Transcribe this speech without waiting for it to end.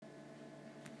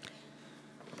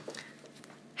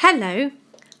Hello.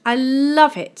 I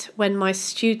love it when my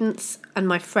students and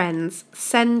my friends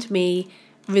send me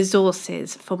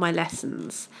resources for my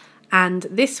lessons. And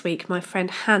this week, my friend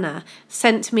Hannah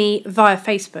sent me via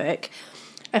Facebook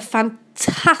a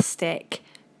fantastic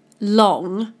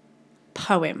long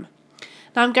poem.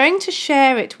 Now, I'm going to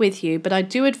share it with you, but I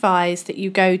do advise that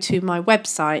you go to my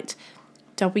website,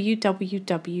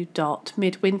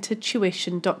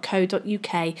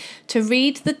 www.midwintertuition.co.uk, to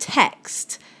read the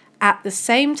text at the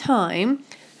same time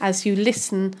as you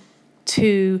listen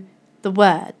to the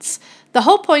words. The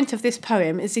whole point of this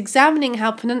poem is examining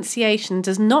how pronunciation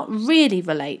does not really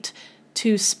relate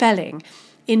to spelling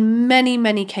in many,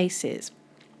 many cases.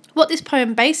 What this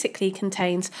poem basically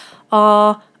contains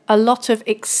are a lot of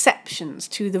exceptions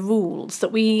to the rules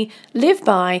that we live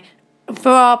by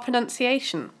for our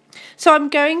pronunciation. So I'm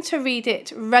going to read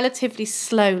it relatively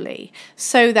slowly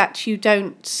so that you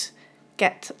don't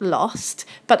get lost.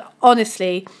 But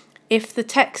honestly, if the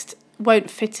text won't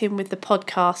fit in with the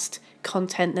podcast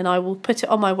content, then I will put it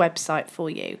on my website for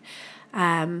you.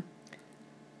 And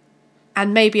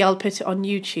maybe I'll put it on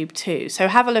YouTube too. So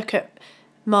have a look at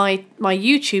my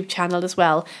YouTube channel as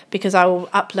well, because I will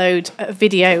upload a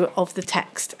video of the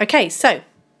text. Okay, so.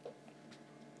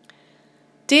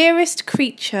 Dearest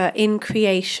creature in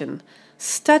creation,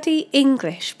 study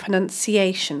English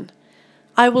pronunciation.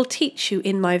 I will teach you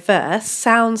in my verse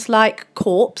sounds like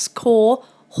corpse, core,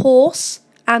 horse,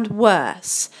 and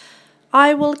worse.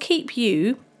 I will keep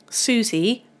you,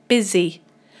 Susie, busy.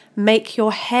 Make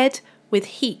your head with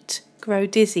heat grow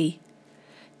dizzy.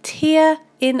 Tear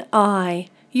in eye,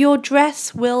 your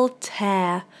dress will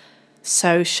tear.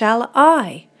 So shall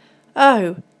I.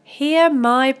 Oh, hear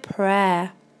my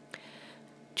prayer.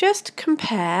 Just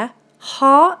compare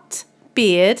heart,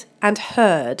 beard, and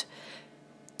herd,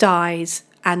 dies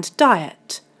and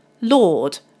diet,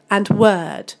 lord and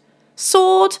word,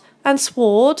 sword and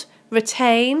sward,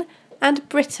 retain and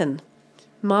Britain.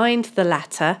 Mind the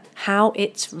latter, how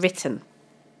it's written.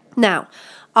 Now,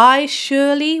 I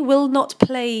surely will not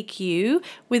plague you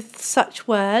with such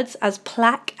words as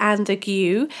plaque and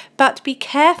ague, but be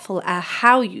careful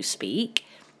how you speak.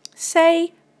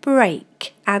 Say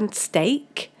break and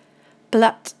stake,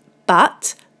 but,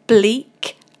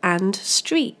 bleak and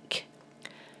streak.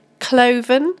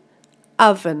 Cloven,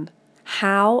 oven,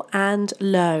 how and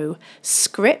low,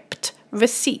 script,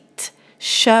 receipt,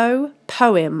 show,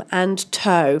 poem and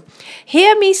toe.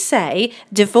 Hear me say,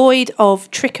 devoid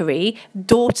of trickery,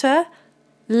 daughter,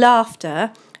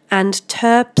 laughter and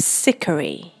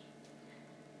terpsichore.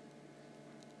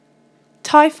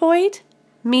 Typhoid,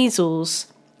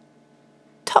 measles,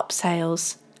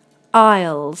 topsails,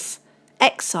 isles,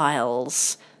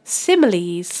 exiles,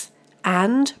 similes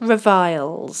and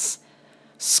reviles,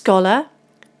 scholar,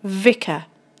 vicar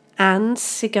and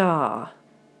cigar.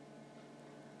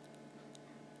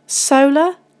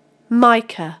 Solar,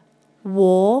 mica,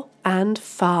 war and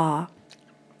far.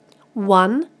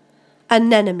 One,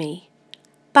 anemone,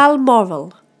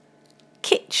 Balmoral,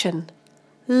 kitchen,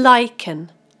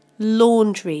 lichen,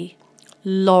 laundry,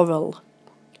 laurel.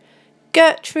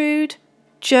 Gertrude,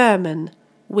 German,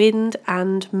 wind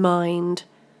and mind.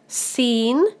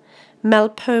 Scene,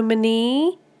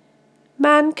 Melpomene,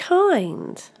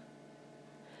 mankind.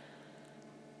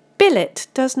 Billet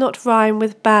does not rhyme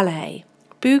with ballet.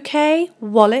 Bouquet,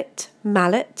 wallet,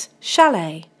 mallet,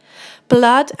 chalet.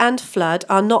 Blood and flood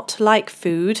are not like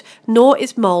food, nor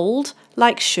is mould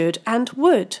like should and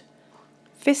would.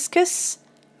 Viscous,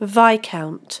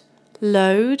 viscount,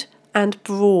 load and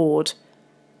broad.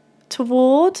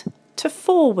 Toward, to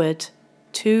forward,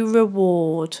 to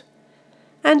reward.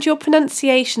 And your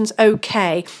pronunciation's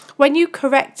okay when you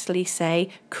correctly say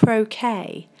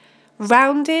croquet.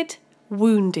 Rounded,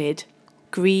 wounded,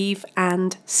 grieve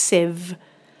and sieve.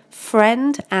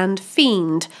 Friend and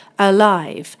fiend,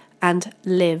 alive and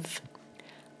live.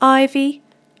 Ivy,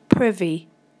 privy,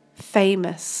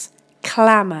 famous,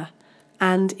 clamour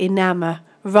and enamour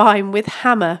rhyme with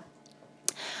hammer.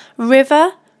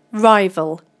 River,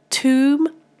 rival, tomb,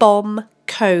 bomb,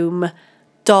 comb,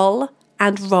 doll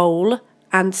and roll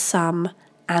and some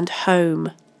and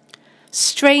home.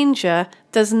 Stranger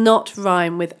does not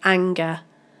rhyme with anger.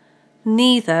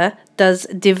 Neither does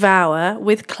devour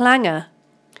with clangour.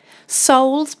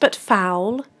 Souls but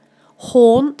foul,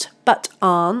 haunt but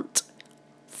aunt,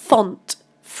 font,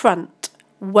 front,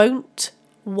 won't,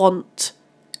 want,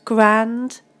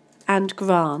 grand and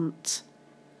grant.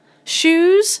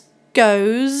 Shoes,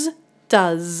 goes,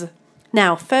 does.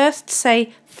 Now first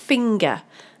say finger,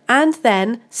 and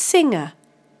then singer,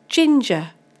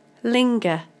 ginger,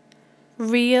 linger,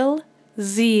 real,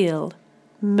 zeal,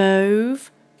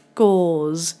 mauve,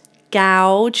 gauze,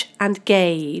 gouge and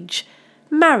gauge,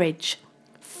 marriage,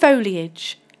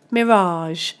 foliage,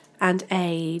 mirage and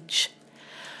age.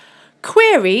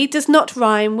 Query does not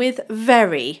rhyme with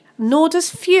very, nor does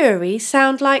fury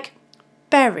sound like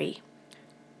bury.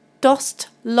 Dost,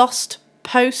 lost,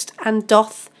 post and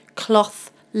doth,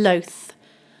 cloth, loath.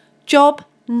 Job,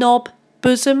 knob,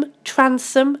 bosom,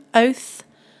 transom, oath.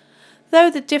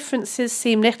 Though the differences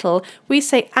seem little, we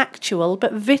say actual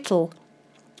but victual.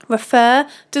 Refer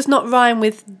does not rhyme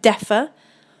with defer,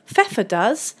 pfeffer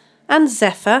does, and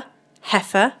zephyr,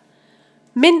 heifer.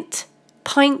 Mint,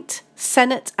 pint,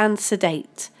 senate and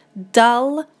sedate.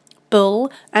 Dull,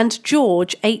 bull, and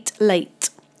George ate late.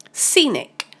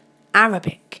 Scenic,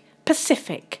 Arabic,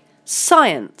 Pacific,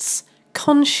 science,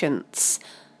 conscience,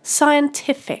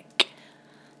 scientific.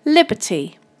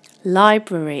 Liberty,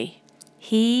 library,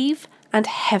 heave and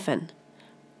heaven.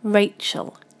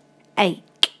 Rachel,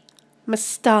 ache,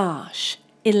 moustache,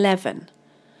 11.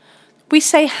 We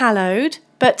say hallowed,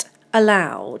 but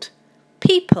allowed.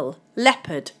 People,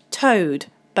 leopard, toad,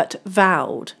 but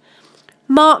vowed.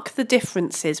 Mark the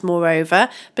differences, moreover,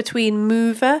 between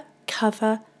mover,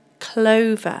 cover,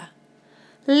 clover.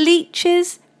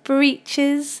 Leeches,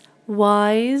 breeches,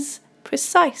 wise,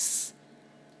 precise.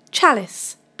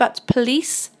 Chalice, but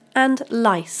police and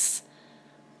lice.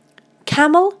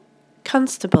 Camel,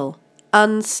 constable,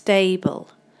 unstable.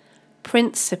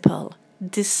 Principle,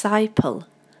 disciple,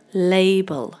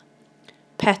 label.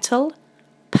 Petal,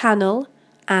 panel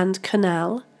and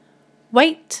canal.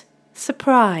 Wait,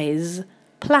 surprise,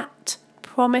 plat,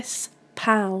 promise,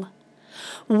 pal.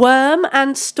 Worm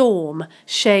and storm,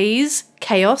 chaise,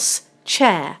 chaos,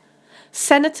 chair.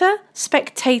 Senator,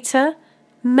 spectator,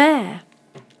 mayor.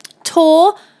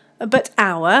 Tor, but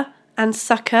hour, and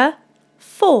succour,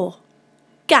 for.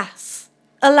 Gas,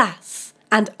 alas,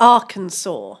 and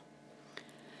Arkansas.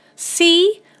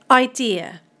 Sea,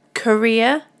 idea,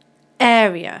 career,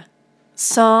 area.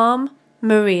 Psalm,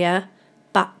 Maria,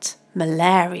 but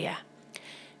malaria.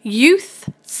 Youth,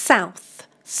 south,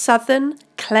 southern,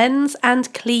 cleanse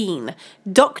and clean,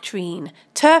 doctrine,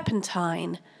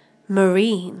 turpentine,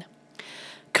 marine.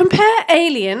 Compare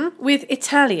alien with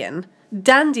Italian,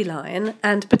 dandelion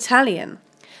and battalion.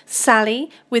 Sally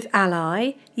with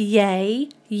ally, yea,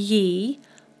 ye.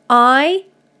 I,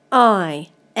 a,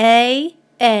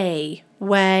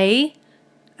 way,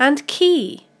 and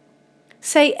key.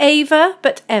 Say Ava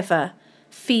but ever,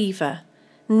 fever.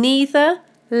 Neither,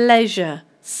 leisure,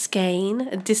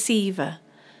 skein, deceiver.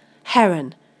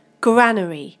 Heron,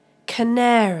 granary,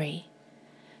 canary.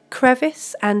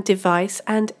 Crevice and device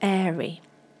and airy.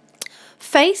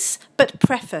 Face but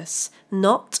preface,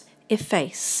 not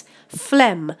efface.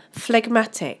 Phlegm,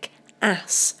 phlegmatic,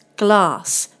 ass,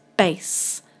 glass,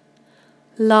 base.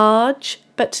 Large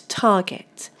but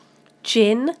target.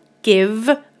 Gin, give,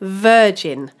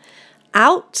 virgin.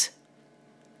 Out,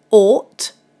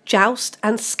 ought, joust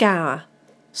and scour.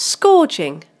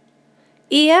 Scourging.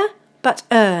 Ear but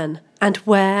earn, and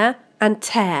wear and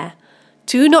tear.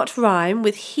 Do not rhyme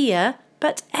with here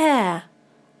but air.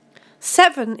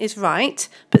 7 is right,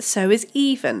 but so is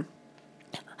even.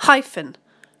 Hyphen,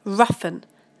 roughen,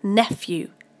 nephew,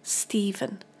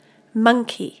 Stephen.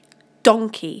 Monkey,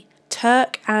 donkey,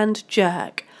 Turk and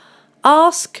jerk.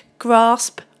 Ask,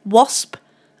 grasp, wasp,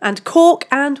 and cork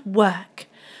and work.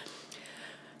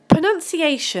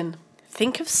 Pronunciation,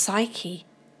 think of psyche.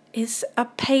 Is a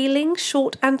paling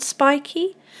short and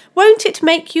spiky? Won't it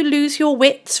make you lose your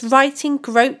wits, writing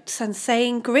groats and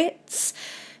saying grits?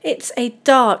 It's a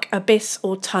dark abyss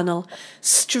or tunnel,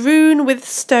 strewn with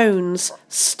stones,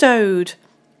 stowed,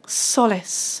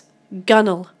 solace,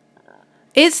 gunnel.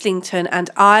 Islington and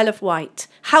Isle of Wight,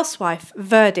 housewife,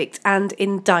 verdict and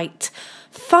indict.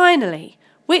 Finally,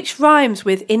 which rhymes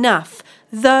with enough,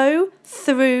 though,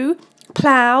 through,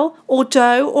 plough, or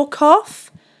dough, or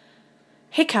cough?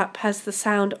 Hiccup has the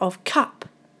sound of cup.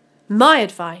 My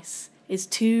advice is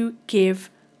to give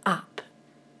up.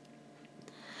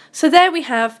 So there we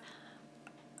have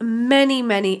many,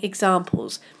 many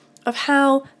examples of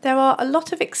how there are a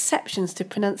lot of exceptions to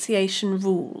pronunciation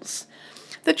rules.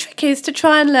 The trick is to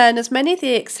try and learn as many of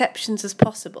the exceptions as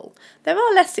possible. There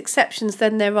are less exceptions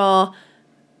than there are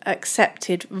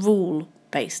accepted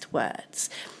rule-based words.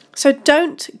 So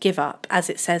don't give up, as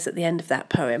it says at the end of that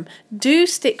poem. Do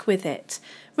stick with it.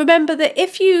 Remember that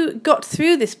if you got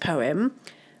through this poem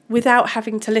without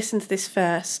having to listen to this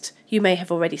first, you may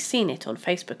have already seen it on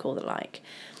Facebook or the like.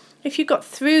 If you got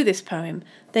through this poem,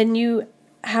 then you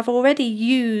have already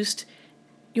used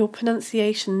your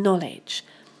pronunciation knowledge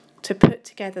to put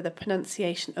together the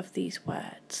pronunciation of these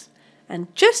words.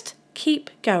 And just keep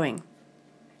going.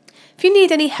 If you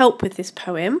need any help with this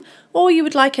poem, or you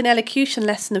would like an elocution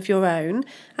lesson of your own,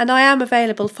 and I am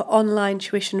available for online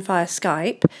tuition via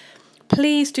Skype,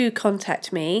 please do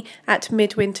contact me at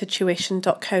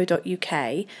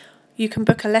midwintertuition.co.uk. You can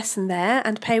book a lesson there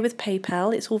and pay with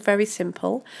PayPal. It's all very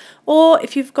simple. Or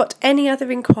if you've got any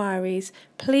other inquiries,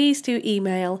 please do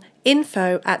email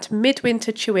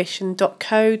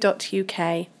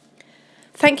info@midwintertuition.co.uk.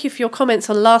 Thank you for your comments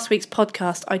on last week's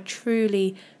podcast. I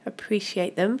truly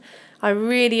appreciate them. I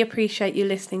really appreciate you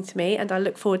listening to me, and I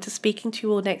look forward to speaking to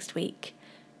you all next week.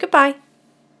 Goodbye.